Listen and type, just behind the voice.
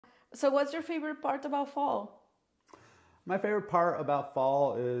So what's your favorite part about fall? My favorite part about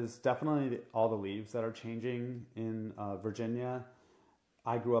fall is definitely all the leaves that are changing in Virginia.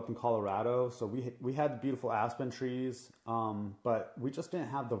 I grew up in Colorado, so we had beautiful aspen trees, but we just didn't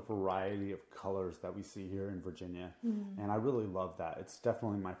have the variety of colors that we see here in Virginia, and I really love that. It's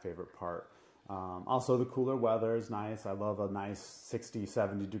definitely my favorite part. Also, the cooler weather is nice. I love a nice 60,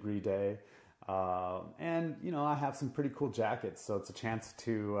 70-degree day. And, you know, I have some pretty cool jackets, so it's a chance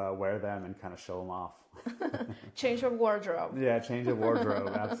to wear them and kind of show them off. Change of wardrobe. Yeah, change of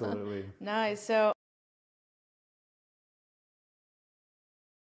wardrobe, absolutely. Nice. So